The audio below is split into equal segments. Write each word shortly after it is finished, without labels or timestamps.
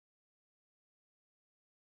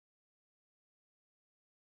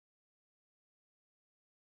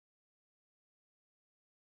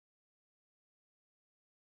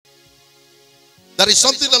That is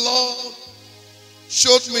something the Lord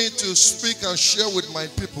showed me to speak and share with my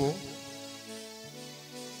people.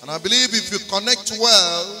 And I believe if you connect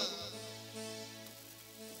well,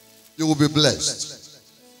 you will be blessed.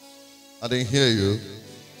 I didn't hear you.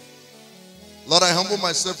 Lord, I humble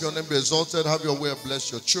myself. Your name be exalted. Have your way and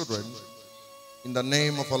bless your children. In the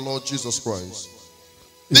name of our Lord Jesus Christ.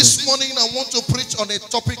 This morning I want to preach on a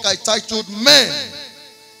topic I titled Men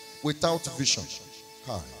Without Vision.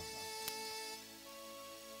 Hi.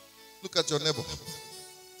 Look at your neighbor.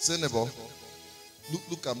 Say neighbor.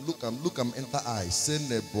 Look him, enter eyes. Say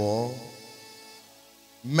neighbor.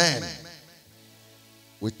 Men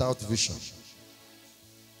without vision.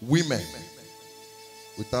 Women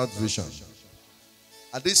without vision.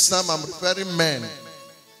 At this time I'm referring men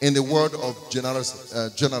in the word of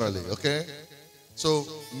generally, okay? So,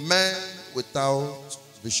 men without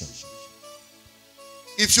vision.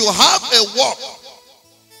 If you have a walk,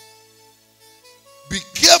 be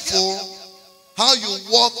careful how you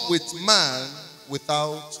walk with man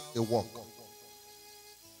without a walk.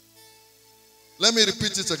 Let me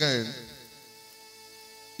repeat it again.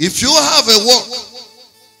 If you have a walk,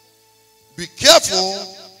 be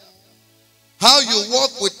careful how you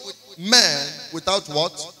walk with men without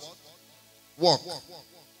what? Walk.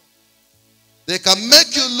 They can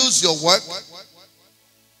make you lose your work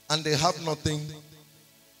and they have nothing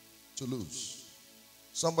to lose.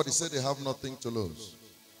 Somebody said they have nothing to lose.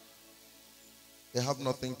 They have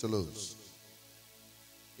nothing to lose.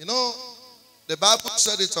 You know, the Bible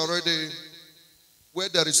said it already. Where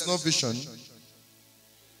there is no vision,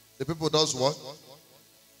 the people does what?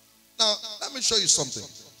 Now, let me show you something.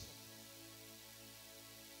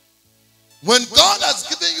 When God has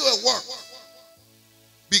given you a work,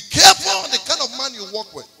 be careful the kind of man you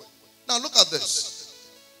work with. Now look at this.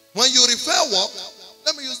 When you refer work,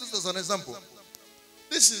 let me use this as an example.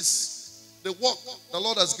 This is the work the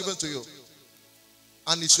Lord has given to you.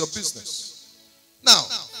 And it's your business. Now,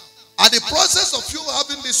 at the process of you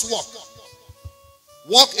having this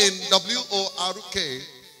work in W-O-R-K,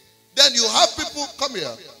 then you have people, come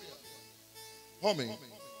here, humming.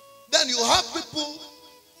 Then you have people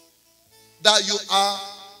that you are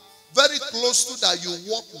very close to, that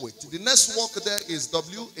you walk with. The next walk there is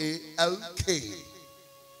W-A-L-K.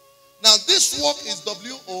 Now this walk is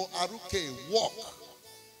W-O-R-K, walk.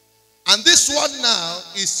 And this one now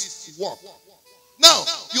is walk. Now,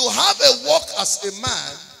 you have a walk as a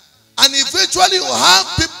man, and eventually you have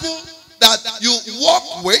people that you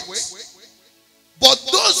walk with, but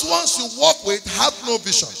those ones you walk with have no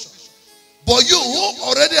vision. But you who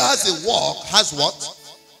already has a walk has what?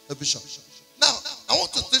 A vision. Now, I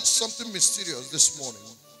want to teach something mysterious this morning.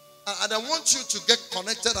 And I want you to get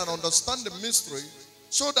connected and understand the mystery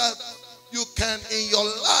so that you can, in your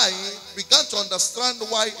life, begin to understand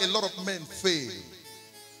why a lot of men fail.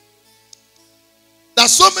 There are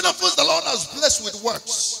so many of us the Lord has blessed with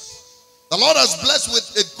works. The Lord has blessed with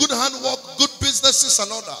a good handwork, good businesses and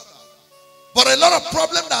all that. But a lot of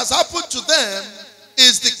problem that has happened to them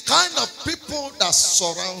is the kind of people that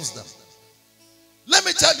surrounds them. Let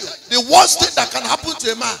me tell you, the worst thing that can happen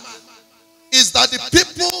to a man is that the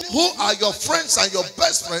people who are your friends and your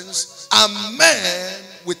best friends are men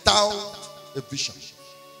without a vision.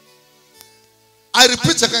 I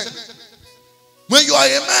repeat again. When you are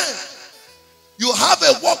a man, you have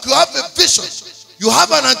a walk, you have a vision, you have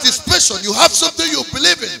an anticipation, you have something you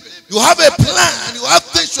believe in, you have a plan, you have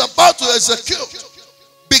things you're about to execute.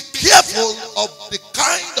 Be careful of the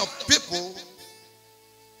kind of people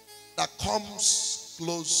that comes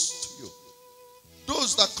close to you.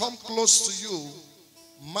 Those that come close to you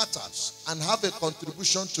matters and have a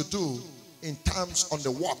contribution to do in terms on the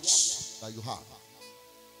works that you have.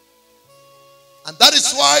 And that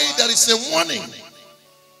is why there is a warning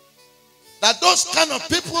that those kind of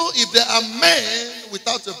people, if they are men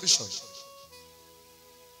without a vision,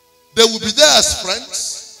 they will be there as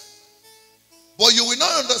friends, but you will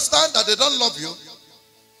not understand that they don't love you.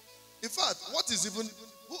 In fact, what is even,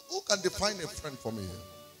 who can define a friend for me here?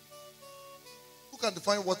 Who can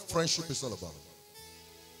define what friendship is all about?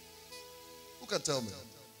 Who can tell me?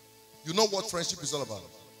 You know what friendship is all about?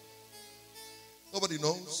 Nobody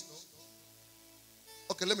knows?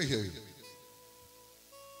 Okay, let me hear you.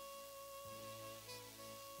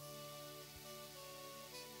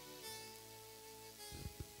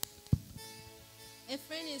 A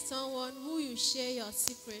friend is someone who you share your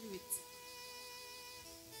secret with.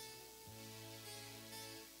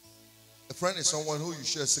 A friend is someone who you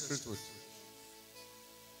share a secret with.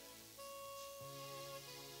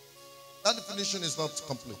 That definition is not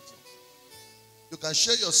complete. You can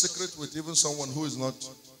share your secret with even someone who is not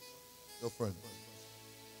your friend.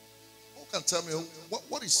 Who can tell me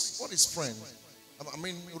what is friend? I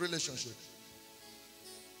mean relationship.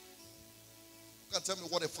 You can tell me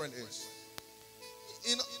what a friend is.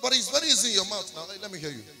 But it's very easy in your mouth now. Let me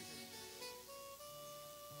hear you.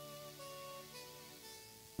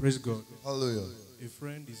 Praise God. Hallelujah. A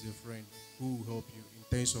friend is a friend who will help you in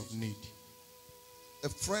times of need. A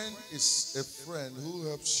friend is a friend who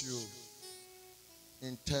helps you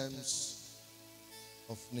in times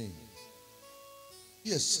of need.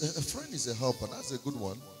 Yes, a friend is a helper. That's a good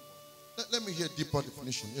one. Let me hear deeper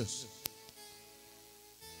definition. Yes.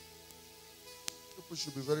 People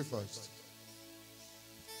should be very fast.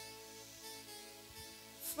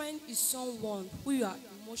 Friend is someone who you are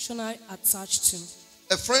emotionally attached to.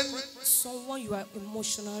 A friend? Someone you are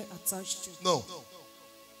emotionally attached to. No.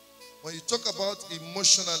 When you talk about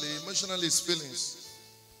emotionally is feelings.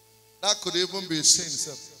 That could even be a sin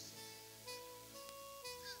itself.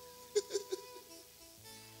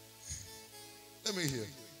 Let me hear.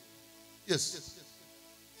 Yes.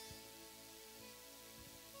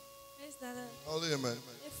 Praise the Lord. Hallelujah, man.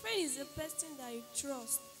 A friend is a person that you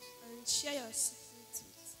trust and share your secrets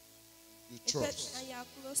with. You trust. And you are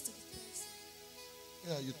close to the person.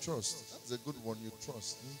 Yeah, you trust. That's a good one. You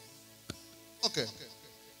trust. Okay.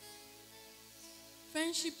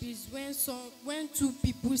 Friendship is when two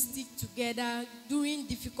people stick together during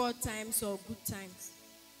difficult times or good times.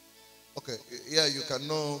 Okay. Yeah, you can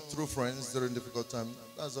know true friends during difficult time.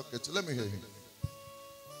 That's okay. So let me hear you.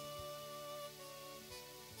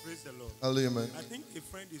 Praise the Lord. Hallelujah, man. I think a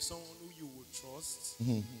friend is someone who you will trust.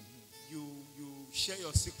 Mm-hmm. You share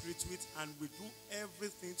your secret with, and will do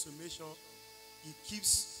everything to make sure he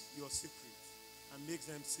keeps your secret and makes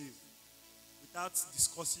them safe without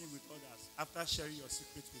discussing with others after sharing your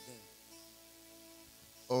secret with them.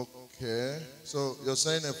 Okay. So you're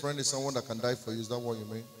saying a friend is someone that can die for you. Is that what you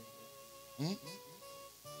mean? Hmm?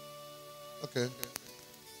 Okay.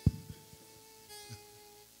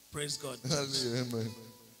 Praise God. Hallelujah, amen.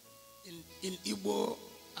 In Igbo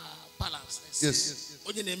balance, Yes.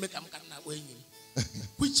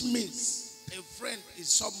 Which means a friend is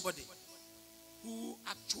somebody who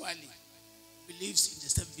actually believes in the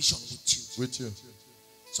same vision with you. With you.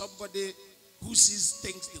 Somebody who sees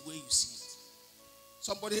things the way you see it.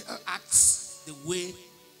 Somebody who acts the way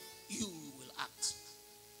you will act.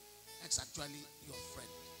 That's actually your friend.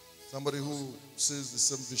 Somebody who sees the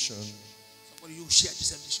same vision. Somebody who shares the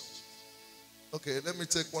same vision. Okay, let me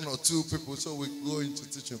take one or two people so we go into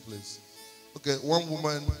teaching, please. Okay, one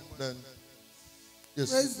woman, then.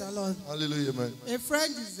 Yes. Praise the Lord. Hallelujah, man. A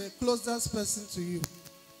friend is the closest person to you.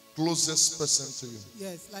 Closest person to you.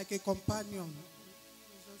 Yes, like a companion.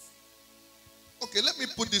 Okay, let me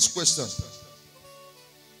put this question.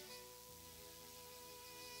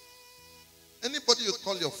 Anybody you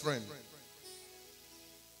call your friend,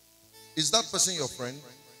 is that person your friend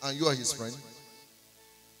and you are his friend?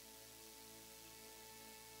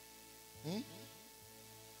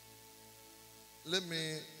 Let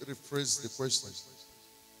me rephrase the question.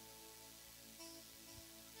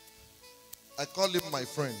 I call him my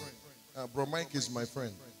friend. Bro Mike is my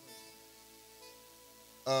friend.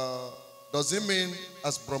 Does it mean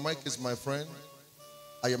as Bro Mike is my friend,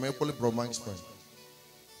 I am equally Bro Mike's friend?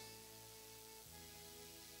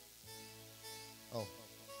 Oh.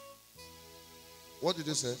 What did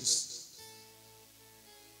you say?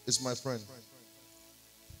 It's my friend.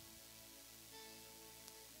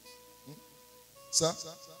 Sir?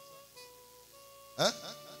 Huh?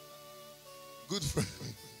 Good friend.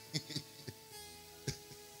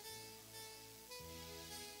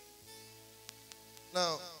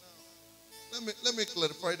 Now, let me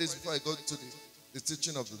clarify this before I go to the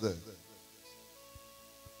teaching of the day.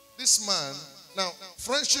 This man, now,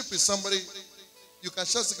 friendship is somebody, you can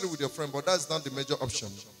share secret with your friend, but that's not the major option.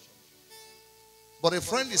 But a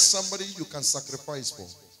friend is somebody you can sacrifice for.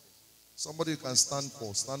 Somebody you can stand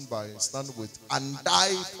for, stand by, stand with, and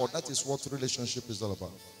die for. That is what relationship is all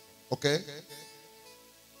about. Okay?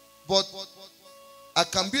 But I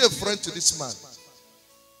can be a friend to this man,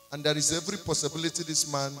 and there is every possibility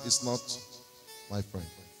this man is not my friend.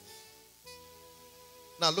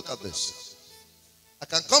 Now look at this. I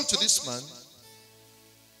can come to this man.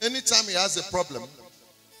 Anytime he has a problem,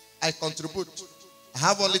 I contribute. I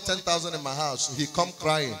have only 10,000 in my house. He come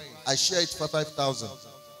crying. I share it for 5,000.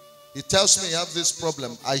 He tells me he has this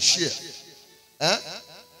problem. I share.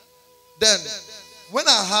 Then, when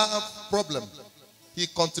I have problem, he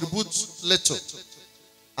contributes little.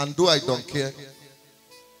 And do I don't care.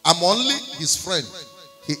 I'm only his friend.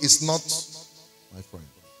 He is not my friend.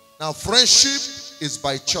 Now, friendship is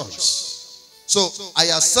by choice. So, I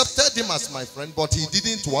accepted him as my friend, but he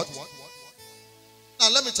didn't what? Now,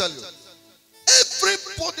 let me tell you.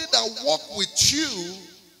 everybody that walk with you,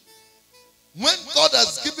 when God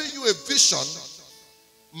has given you a vision,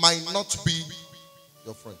 might not be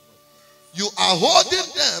your friend. You are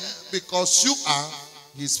holding them because you are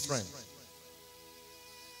his friend.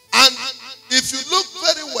 And if you look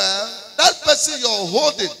very well, that person you're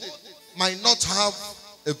holding might not have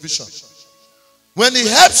a vision. When he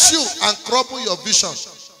helps you and crumble your vision,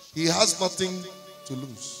 he has nothing to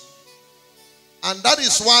lose. And that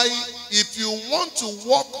is why if you want to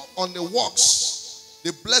walk on the works,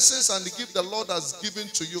 the blessings and the gift the Lord has given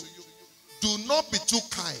to you, do not be too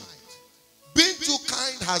kind. Being too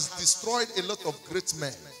kind has destroyed a lot of great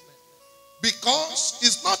men. Because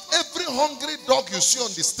it's not every hungry dog you see on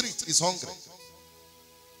the street is hungry.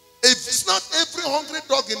 If it's not every hungry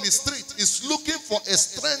dog in the street is looking for a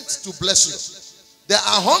strength to bless you. There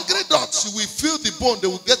are hungry dogs, you will feel the bone, they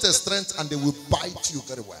will get a strength and they will bite you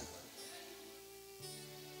very well.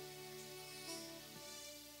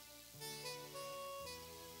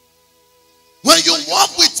 When you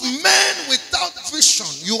walk with men without vision,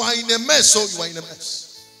 you are in a mess, so you are in a mess.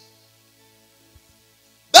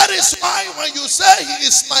 That is why when you say he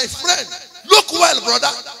is my friend, look well,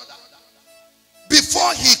 brother.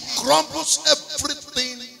 Before he crumbles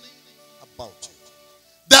everything about you.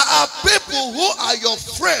 There are people who are your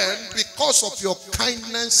friend because of your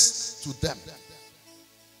kindness to them.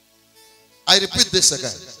 I repeat this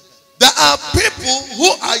again. There are people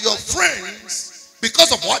who are your friends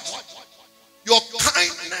because of what? Your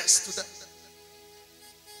kindness to them.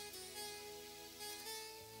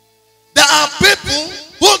 There are people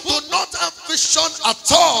who do not have vision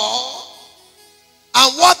at all,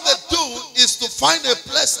 and what they do is to find a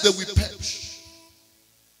place they will perish.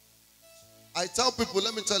 I tell people,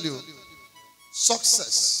 let me tell you,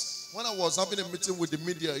 success. When I was having a meeting with the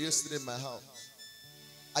media yesterday in my house,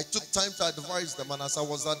 I took time to advise them, and as I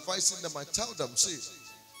was advising them, I tell them, see,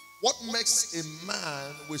 what makes a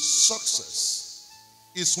man with success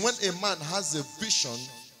is when a man has a vision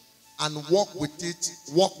and walk with it,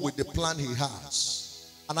 walk with the plan he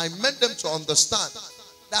has. And I meant them to understand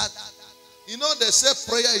that, you know, they say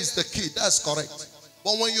prayer is the key. That's correct.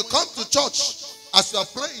 But when you come to church, as you are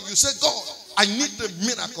praying, you say, God, I need the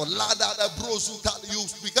miracle. You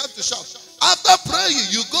begin to shout. After praying,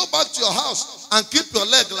 you go back to your house and keep your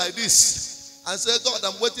leg like this and say, God,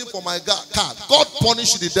 I'm waiting for my car. God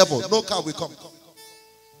punish the devil. No car will come.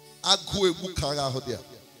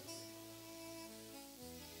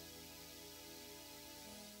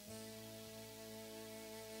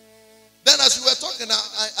 Then as we were talking,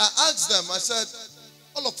 I asked them, I said,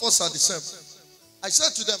 all of us are the same. I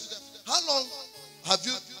said to them, how long have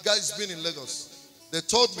you guys been in Lagos? They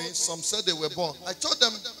told me, some said they were born. I told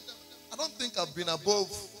them, I don't think I've been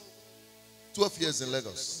above 12 years in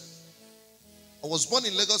Lagos. I was born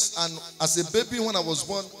in Lagos, and as a baby when I was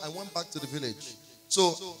born, I went back to the village.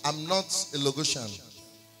 So I'm not a Lagosian.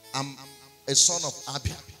 I'm a son of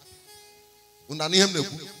Abia.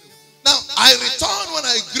 Now, I returned when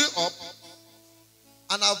I grew up,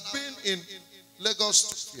 and I've been in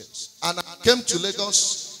Lagos 2 years. And I came to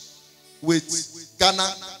Lagos with Ghana.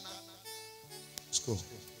 Let's go.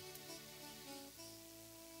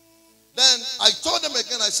 Then I told them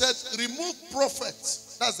again, I said, remove prophet.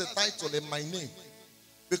 That's the title in my name.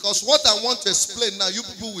 Because what I want to explain now, you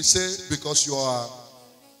people will say, because you are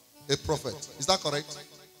a prophet. Is that correct?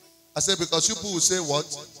 I said, because you people will say what?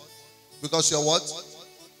 Because you're what?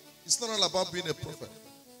 It's not all about being a prophet.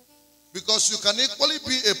 Because you can equally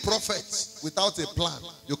be a prophet without a plan.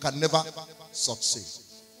 You can never succeed.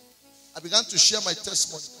 I began to share my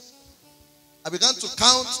testimony. I began to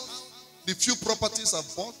count the few properties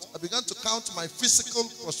I've bought. I began to count my physical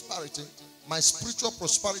prosperity, my spiritual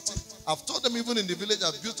prosperity. I've told them even in the village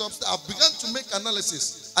I've built up. I've begun to make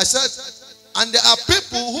analysis. I said, and there are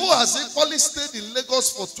people who has equally stayed in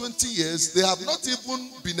Lagos for 20 years. They have not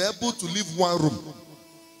even been able to leave one room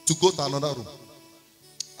to go to another room.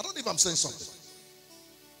 I don't know if I'm saying something.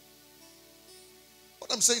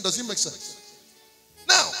 What I'm saying, does it make sense?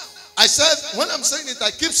 Now, I said, when I'm saying it, I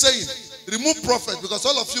keep saying, remove prophet, because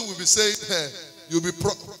all of you will be saying, hey, you'll be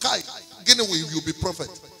prophet. You'll be prophet.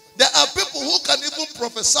 There are people who can even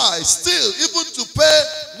prophesy, still, even to pay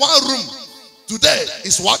one room today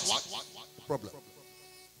is what? Problem.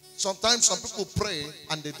 Sometimes some people pray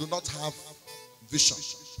and they do not have vision.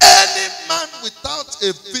 Any man without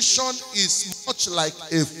a vision is much like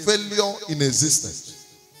a failure in existence.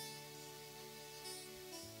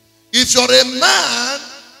 If you're a man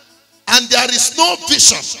and there is no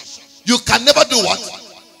vision, you can never do what?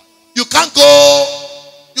 You can't go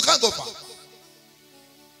far.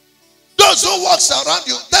 Those who walks around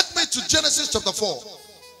you, take me to Genesis chapter 4.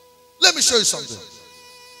 Let me show you something.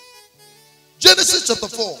 Genesis chapter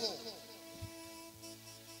 4,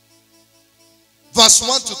 verse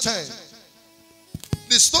 1 to 10.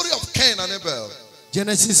 The story of Cain and Abel.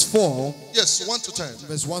 Genesis 4, Yes, 1 to 10.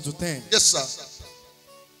 verse 1 to 10. Yes, sir.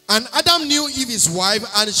 And Adam knew Eve his wife,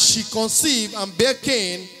 and she conceived and bare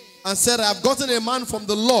Cain, and said, I have gotten a man from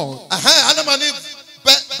the Lord. Adam and Eve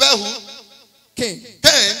bear who? Cain.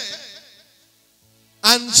 Cain.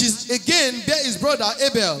 And she again bare his brother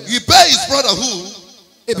Abel. He bear his brother who?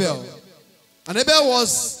 Abel. And Abel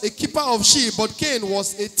was a keeper of sheep, but Cain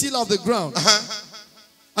was a tiller of the ground.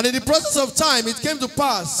 And in the process of time, it came to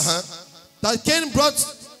pass that Cain brought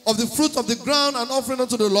of the fruit of the ground an offering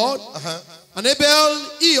unto the Lord. And Abel,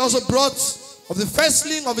 he also brought of the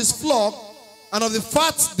firstling of his flock and of the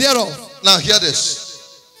fat thereof. Now hear this.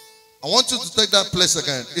 I want you to take that place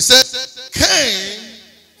again. It said, Cain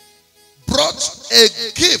brought a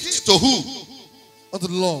gift to who? Unto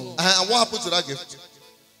the Lord. And what happened to that gift?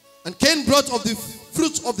 And Cain brought of the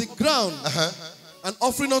fruit of the ground an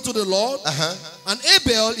offering unto the Lord. And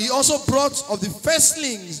Abel, he also brought of the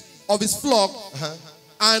firstlings of his flock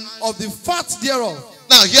and of the fat thereof.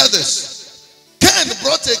 Now hear this. Cain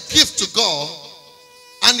brought a gift to God,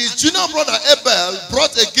 and his junior brother Abel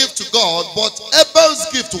brought a gift to God, but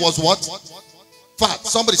Abel's gift was what? Fat.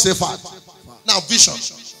 Somebody say fat. Now vision.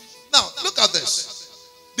 Now look at this.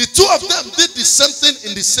 The two of them did the same thing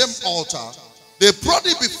in the same altar. They brought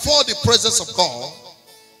it before the presence of God.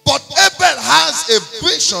 But Abel has a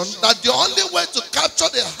vision that the only way to capture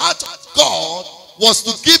the heart of God was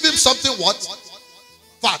to give him something what?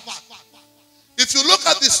 Fat. If you look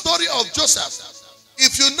at the story of Joseph,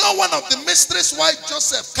 if you know one of the mysteries why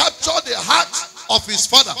Joseph captured the heart of his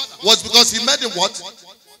father was because he made him what?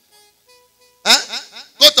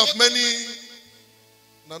 God of many.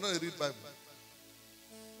 No, you read Bible.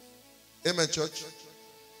 Amen, church.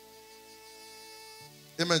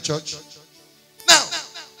 Amen, church. Now,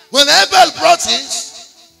 when Abel brought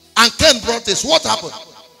his and Cain brought his, what happened?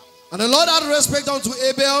 And the Lord had respect unto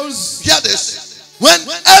Abel's. Hear this. When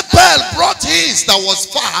Abel brought his that was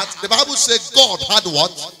fat, the Bible says God had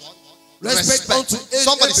what? Respect unto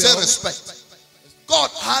Somebody Abel. say respect.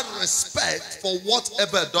 God had respect for what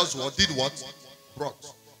Abel does what? Did what?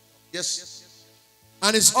 Brought. Yes.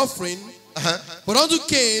 And his offering. But unto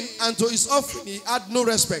Cain and to his offering he had no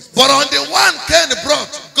respect. But on the one Cain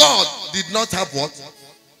brought, God did not have what?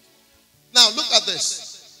 Now look at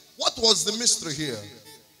this. What was the mystery here?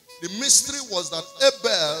 The mystery was that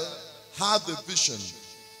Abel had a vision,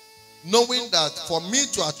 knowing that for me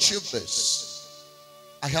to achieve this,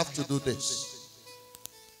 I have to do this.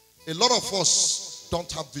 A lot of us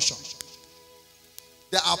don't have vision.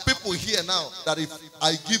 There are people here now that if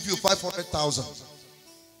I give you 500,000,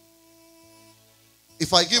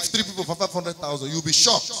 if I give 3 people for 500,000, you'll be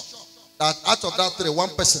shocked that out of that 3, one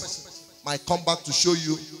person might come back to show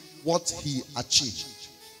you what he achieved.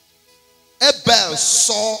 Abel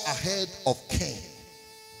saw ahead of Cain.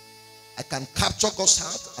 I can capture God's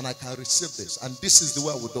heart and I can receive this. And this is the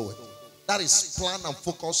way I will do it. That is plan and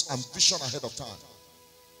focus and vision ahead of time.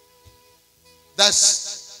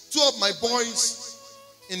 There's 2 of my boys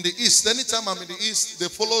in the east. Anytime I'm in the east, they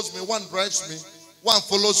follows me. One drives me. One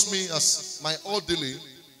follows me as my orderly.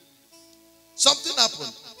 Something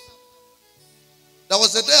happened. There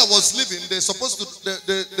was a day I was leaving. They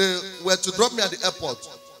were to drop me at the airport.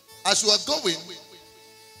 As we were going,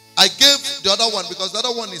 I gave the other one, because the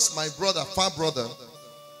other one is my brother, far brother.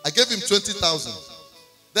 I gave him 20,000.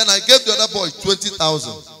 Then I gave the other boy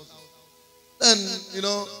 20,000. Then,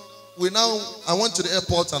 I went to the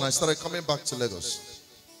airport and I started coming back to Lagos.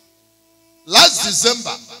 Last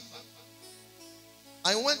December,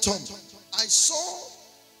 I went home. I saw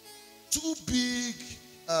 2 big,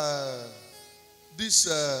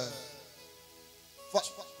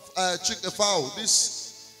 fowl.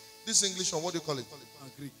 This English one, what do you call it?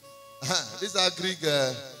 Agric. These are Greek.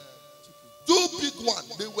 2 big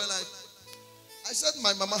ones. They were like, I said,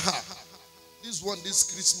 my mama, this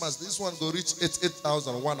Christmas, this one go reach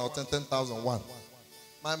 8,001 or 10,001.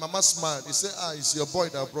 My mama smiled. He said, it's your boy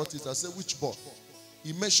that brought it. I said, which boy?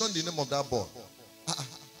 He mentioned the name of that boy.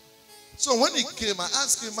 So when he came, I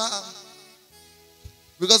asked him,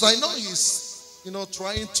 because I know he's,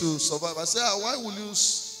 trying to survive. I said, why will you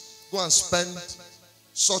go and spend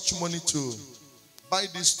such money to buy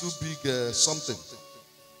these 2 big something?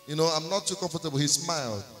 I'm not too comfortable. He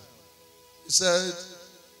smiled. He said,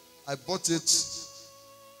 I bought it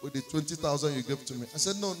with the 20,000 you gave to me. I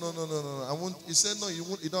said, no. I won't. He said, no, you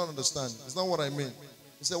won't. You don't understand. It's not what I mean.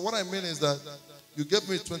 He said, what I mean is that you gave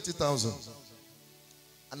me 20,000.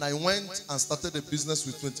 And I went and started a business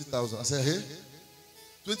with 20,000. I said, hey,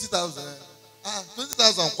 20,000.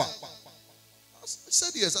 20,000 kwa. I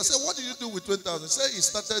said yes. I said, what did you do with 20,000? He said he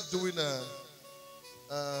started doing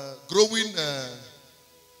growing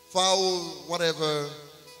fowl, whatever.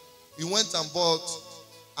 He went and bought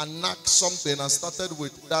a knack something and started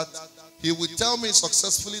with that. He would tell me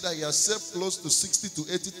successfully that he has saved close to 60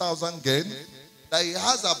 to 80,000 gain. That he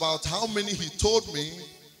has about how many he told me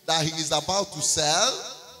that he is about to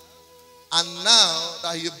sell. And now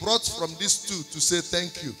that he brought from these two to say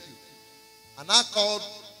thank you. And I called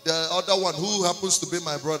the other one who happens to be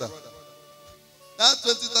my brother. That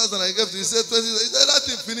 20,000 I gave to him, he said 20,000. He said that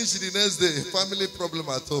thing finished the next day. Family problem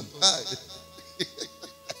at home.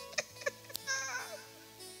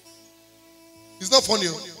 It's not funny.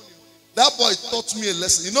 That boy taught me a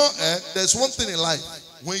lesson. You know, there's one thing in life.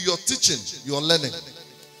 When you're teaching, you're learning.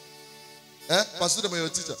 Pastor, when you're a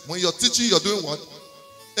teacher. When you're teaching, you're doing what?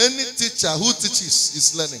 Any teacher who teaches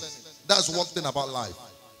is learning. That's one thing about life.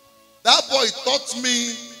 That boy taught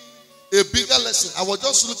me a bigger lesson. I was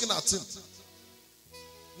just looking at him.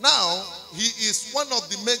 Now, he is one of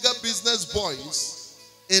the mega business boys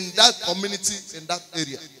in that community, in that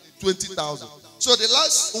area. 20,000. So the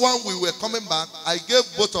last one we were coming back, I gave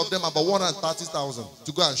both of them about 130,000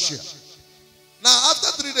 to go and share. Now,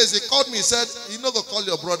 after 3 days, he called me. He said, you know, go call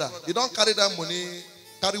your brother. You don't carry that money,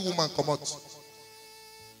 carry woman, come out.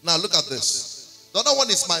 Now, look at this. The other one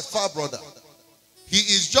is my far brother. He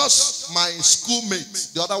is just my schoolmate.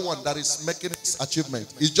 The other one that is making his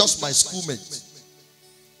achievement is just my schoolmate.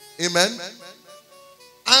 Amen.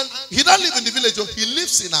 And he don't live in the village. He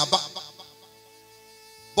lives in Aba.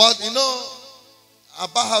 But you know,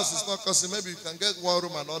 Aba house is not costing. Maybe you can get one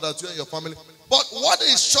room and all that, you and your family. But what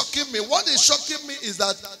is shocking me? What is shocking me is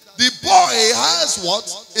that the boy has what?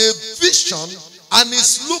 A vision and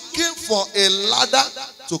is looking for a ladder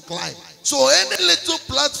to climb. So any little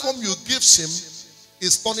platform you give him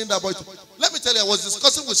is turning that boy to. Let me tell you, I was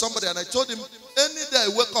discussing with somebody and I told him, any day I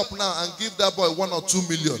wake up now and give that boy 1 or 2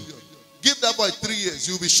 million, give that boy 3 years,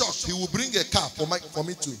 you'll be shocked. He will bring a car for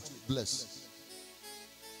me to bless.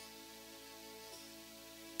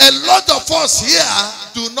 A lot of us here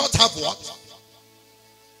do not have what?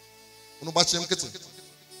 A lot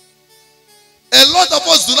of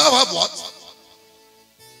us do not have what?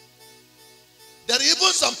 There are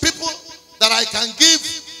even some people that I can give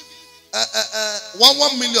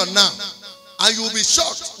 1 million now, and you will be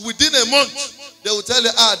shocked. Within a month, they will tell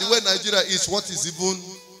you, the way Nigeria is, what is even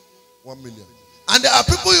 1 million? And there are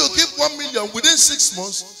people you give 1 million within 6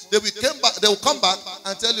 months, they will come back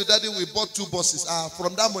and tell you, Daddy, we bought 2 buses.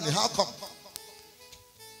 From that money, how come?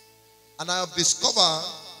 And I have discovered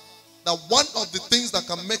that one of the things that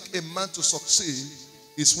can make a man to succeed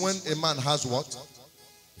is when a man has what?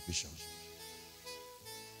 Vision.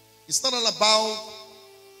 It's not all about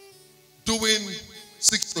doing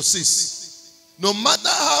 6 to 6. No matter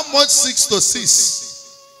how much 6 to 6.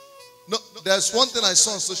 No, there's one thing I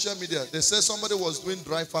saw on social media. They said somebody was doing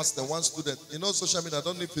dry fast and one student. You know social media, I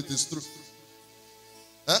don't know if it is true.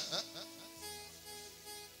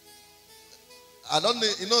 I don't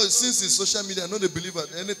know, since it's social media, I know they believe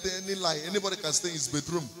that anything, any lie, anybody can stay in his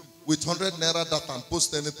bedroom with 100 naira data and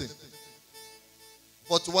post anything.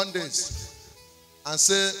 But one day, and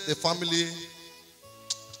say the family,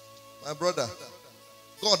 my brother,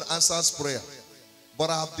 God answers prayer. But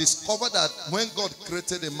I have discovered that when God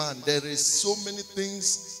created a man, there is so many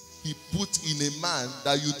things he put in a man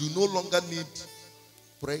that you do no longer need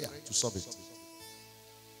prayer to solve it.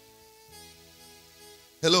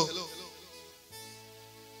 Hello?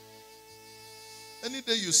 Any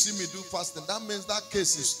day you see me do fasting, that means that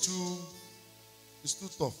case is too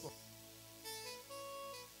tough.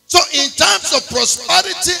 So in terms of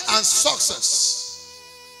prosperity and success,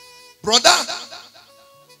 brother,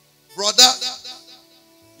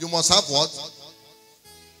 you must have what?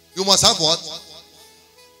 You must have what?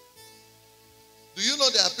 Do you know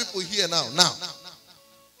there are people here now? Now,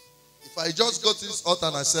 if I just go to this altar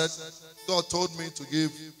and I said, God told me to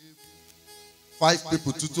give 5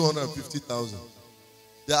 people to 250,000.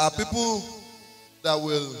 There are people that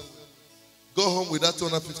will go home with that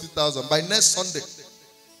 250,000 by next Sunday.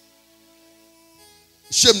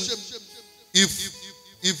 Shame.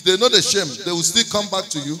 If they know the shame, they will still come back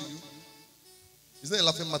to you. Isn't it a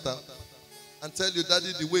laughing matter? And tell you,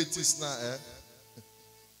 Daddy, the way it is now,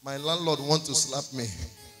 my landlord wants to slap me.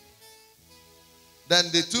 Then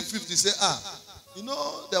the 250 say,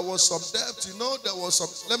 there was some debt, there was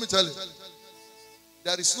some. Let me tell you,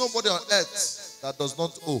 there is nobody on earth that does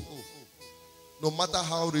not owe. No matter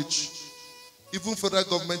how rich, even federal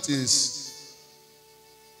government is.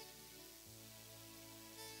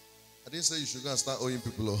 I didn't say you should go and start owing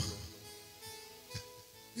people.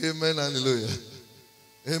 Amen, hallelujah.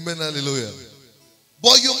 Amen, hallelujah.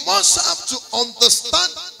 But you must have to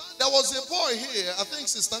understand. There was a boy here, I think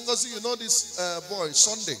Sister Ngozi, you know this boy,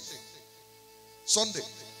 Sunday. Sunday,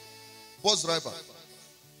 bus driver.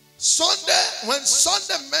 Sunday, when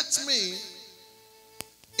Sunday met me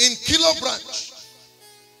in Kilo Branch,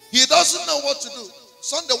 he doesn't know what to do.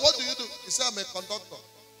 Sunday, what do you do? He said, I'm a conductor.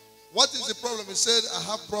 What is the problem? He said, I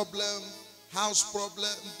have problem, house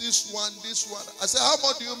problem, this one. I said, how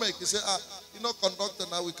much do you make? He said, you know, conductor,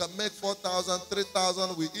 now we can make 4,000,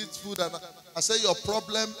 3,000, we eat food. And I said, your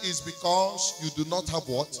problem is because you do not have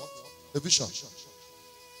what? A vision.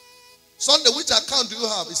 Sunday, which account do you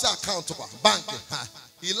have? He said, account, bank.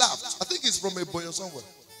 He laughed. I think he's from Ebonyi or somewhere.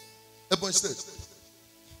 Ebonyi State.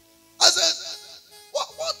 I said,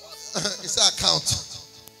 what? He said, account.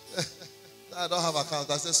 I don't have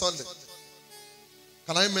account. I said, Sunday,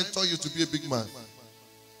 can I mentor you to be a big man?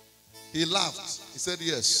 He laughed. He said,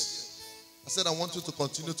 yes. I said, I want you to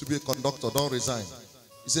continue to be a conductor. Don't resign.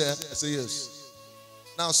 He said, I said, yes.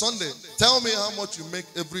 Now, Sunday, tell me how much you make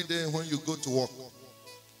every day when you go to work.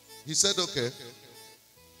 He said, okay.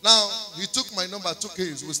 Now, he took my number, took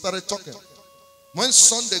his. We started talking. When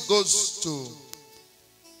Sunday goes to,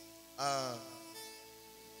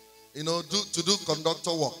 to do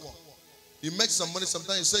conductor work, he makes some money.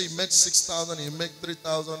 Sometimes he say he makes 6,000, he makes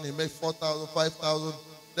 3,000, he makes 4,000, 5,000.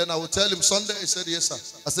 Then I will tell him, Sunday, he said, yes,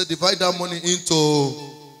 sir. I said, divide that money into,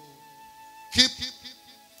 keep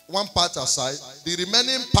one part aside. The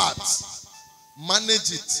remaining part,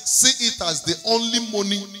 manage it. See it as the only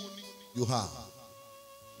money you have.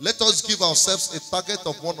 Let us give ourselves a target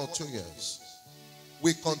of 1 or 2 years.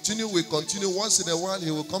 We continue. Once in a while, he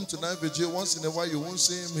will come to night vigil. Once in a while, you won't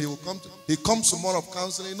see him. He comes to more of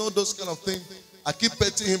counseling. You know, those kind of things. I keep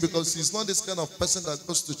petting him because he's not this kind of person that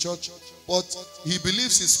goes to church. But he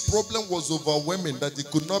believes his problem was overwhelming, that it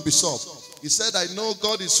could not be solved. He said, I know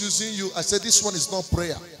God is using you. I said, this one is not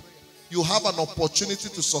prayer. You have an opportunity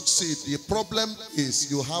to succeed. The problem is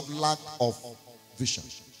you have lack of vision.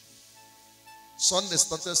 Sunday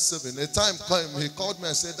started saving. A time came, he called me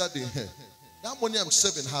and said, Daddy, that money I'm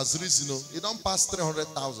saving has risen. It don't pass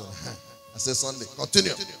 300,000. I said, Sunday,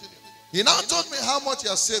 continue. He now told me how much he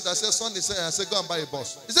has saved. I said, Sunday, I said, go and buy a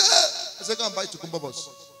bus. He said, I said, go and buy a Tukumba bus.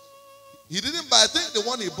 He didn't buy, I think the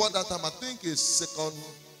one he bought that time, I think is second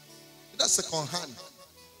hand.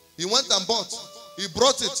 He went and bought. He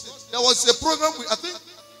brought it. There was a program, I think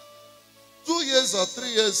 2 years or 3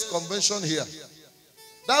 years convention here.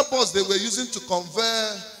 That bus they were using to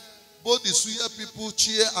convey both the Suya people,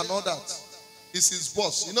 cheer and all that. It's his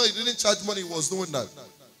boss. You know, he didn't charge money, he was doing that.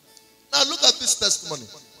 Now look at this testimony.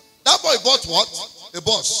 That boy bought what? A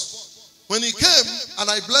bus. When he came and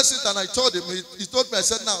I blessed it and I told him, he told me, I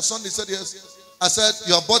said, now, son, he said, yes. I said,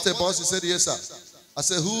 you have bought a bus? He said, yes, sir. I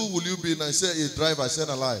said, who will you be? And I said, a driver. I said,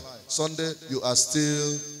 a lie. Sunday, you are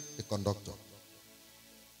still a conductor.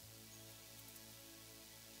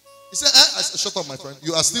 He said, I said, shut up, my friend.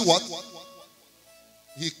 You are still what?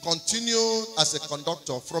 He continued as a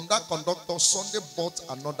conductor. From that conductor, Sunday bought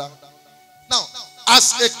another. Now,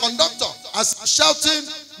 as a conductor, as shouting,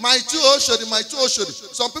 my two Oshodi, my two Oshodi.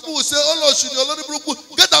 Some people will say, oh,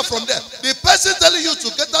 Oshodi, get out from there. The person telling you to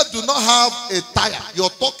get out do not have a tire. You're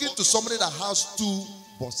talking to somebody that has 2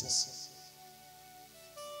 buses.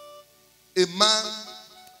 A man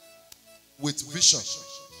with vision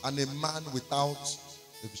and a man without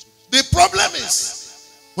a vision. The problem is,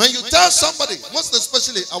 when you tell somebody, most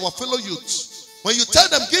especially our fellow youths, when you tell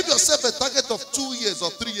them, give yourself a target of 2 years or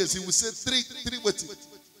 3 years, he will say, three.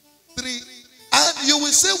 And you will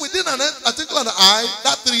say within an particular eye,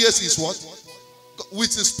 that 3 years is what?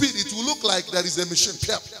 With the speed, it will look like there is a machine.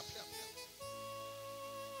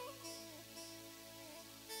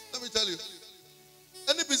 Let me tell you,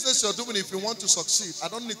 any business you're doing, if you want to succeed, I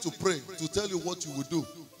don't need to pray to tell you what you will do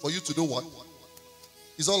for you to do what?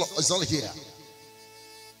 It's all here.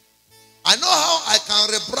 I know how I can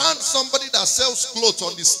rebrand somebody that sells clothes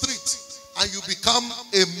on the street and you become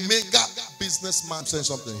a mega businessman. I'm saying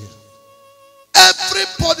something here.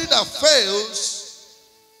 Everybody that fails,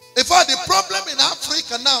 in fact, the problem in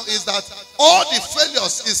Africa now is that all the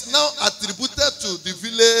failures is now attributed to the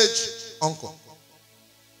village uncle.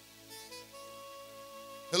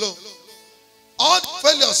 Hello? All the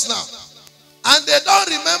failures now. And they don't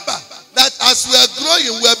remember that as we are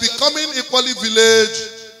growing, we are becoming equally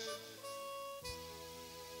village.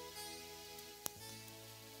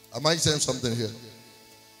 Am I saying something here?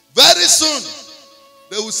 Very soon,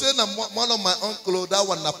 they will say, one of my uncle, that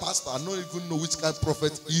one, the pastor, I don't even know which kind of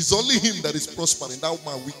prophet. It's only him that is prospering. That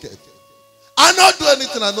man wicked. I don't do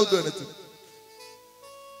anything.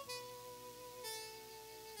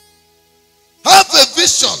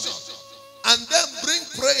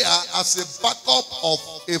 as a backup of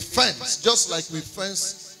a fence, just like we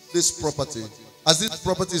fence this property, as this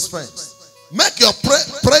property is fenced. Make your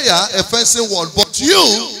prayer a fencing wall, but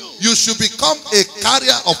you should become a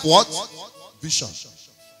carrier of what? Vision.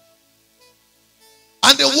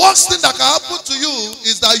 And the worst thing that can happen to you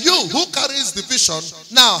is that you who carries the vision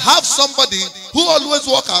now have somebody who always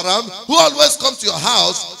walk around, who always comes to your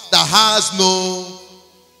house that has no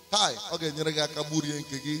tie. Okay,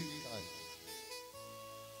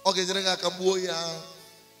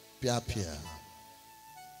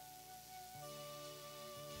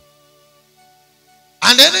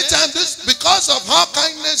 and anytime this, because of how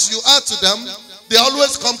kindness you are to them, they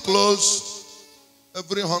always come close.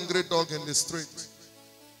 Every hungry dog in the street.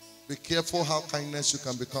 Be careful how kindness you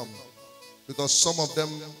can become. Because some of them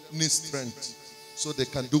need strength. So they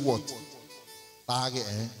can do what?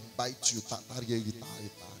 Bite you.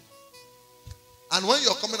 And when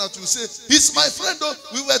you're coming out, you say, he's my friend, though.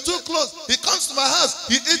 We were too close. He comes to my house.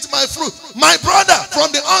 He eats my fruit. My brother,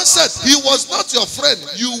 from the onset, he was not your friend.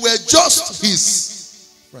 You were just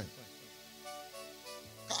his friend.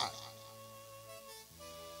 God.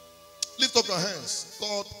 Lift up your hands.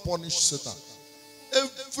 God punish Satan.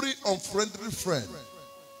 Every unfriendly friend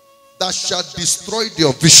that shall destroy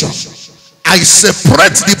your vision, I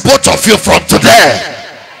separate the both of you from today.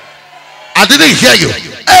 I didn't hear you.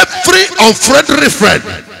 Every unfriendly friend,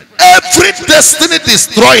 every destiny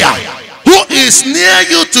destroyer who is near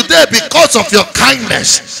you today because of your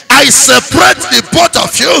kindness, I separate the both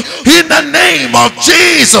of you in the name of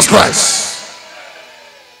Jesus Christ.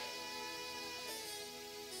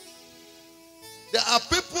 There are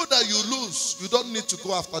people that you lose, you don't need to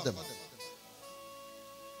go after them.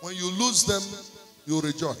 When you lose them, you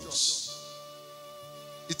rejoice.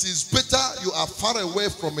 It is better you are far away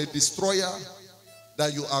from a destroyer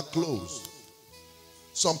than you are close.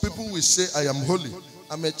 Some people will say, I am holy.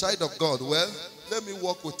 I'm a child of God. Well, let me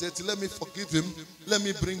walk with it. Let me forgive him. Let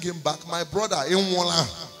me bring him back. My brother, You're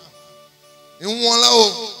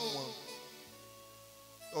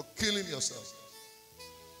killing yourself.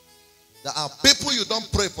 There are people you don't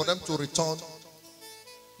pray for them to return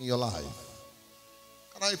in your life.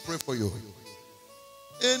 Can I pray for you?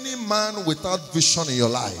 Any man without vision in your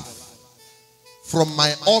life, from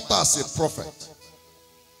my altar as a prophet,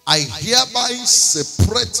 I hereby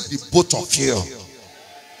separate the both of you.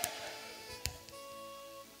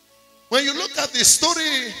 When you look at the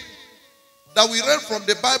story that we read from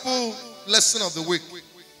the Bible lesson of the week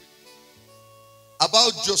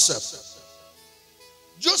about Joseph.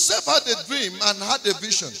 Joseph had a dream and had a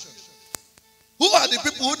vision. Who are the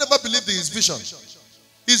people who never believed in his vision?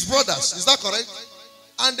 His brothers. Is that correct?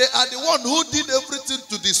 And they are the one who did everything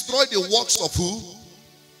to destroy the works of who?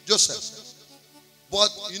 Joseph. But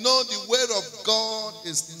you know, the word of God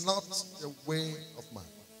is not the way of man.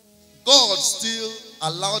 God still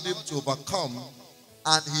allowed him to overcome,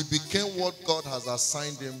 and he became what God has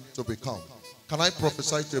assigned him to become. Can I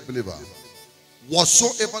prophesy to a believer?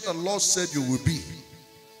 Whatsoever the Lord said you will be,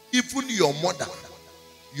 even your mother,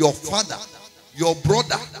 your father, your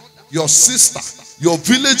brother, your sister, your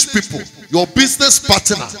village people, your business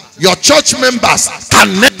partner, your church members can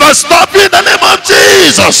never stop you in the name of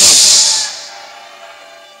Jesus.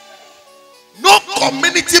 No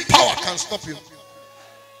community power can stop you.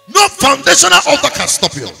 No foundational altar can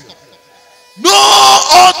stop you. No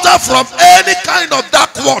altar from any kind of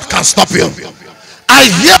dark world can stop you. I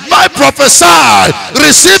hereby prophesy,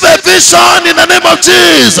 receive a vision in the name of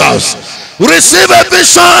Jesus. Receive a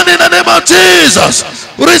vision in the name of Jesus.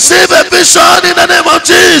 Receive a vision in the name of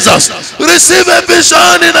Jesus. Receive a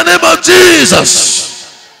vision in the name of Jesus.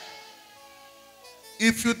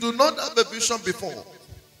 If you do not have a vision before,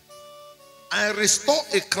 I restore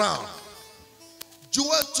a crown.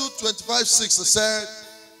 Joel 2:25-6 said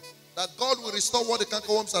that God will restore what the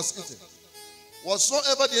cankerworms has eaten.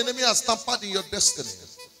 Whatsoever the enemy has tampered in your destiny,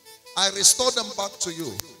 I restore them back to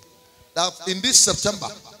you. That in this September,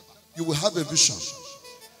 you will have a vision.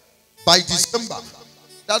 By December,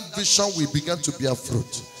 that vision will begin to bear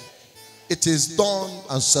fruit. It is done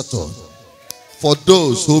and settled for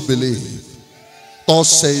those who believe.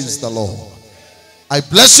 Thus says the Lord. I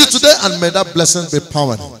bless you today, and may that blessing be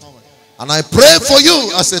permanent. And I pray for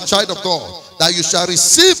you as a child of God that you shall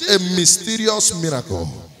receive a mysterious miracle,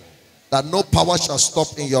 that no power shall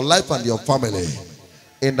stop in your life and your family.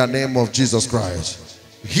 In the name of Jesus Christ.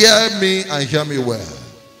 Hear me and hear me well.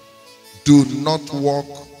 Do not walk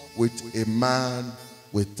with a man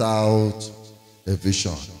without a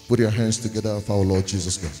vision. Put your hands together for our Lord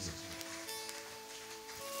Jesus Christ.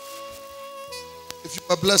 If you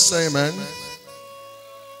are blessed, say amen.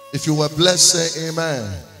 If you were blessed, say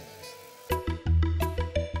amen.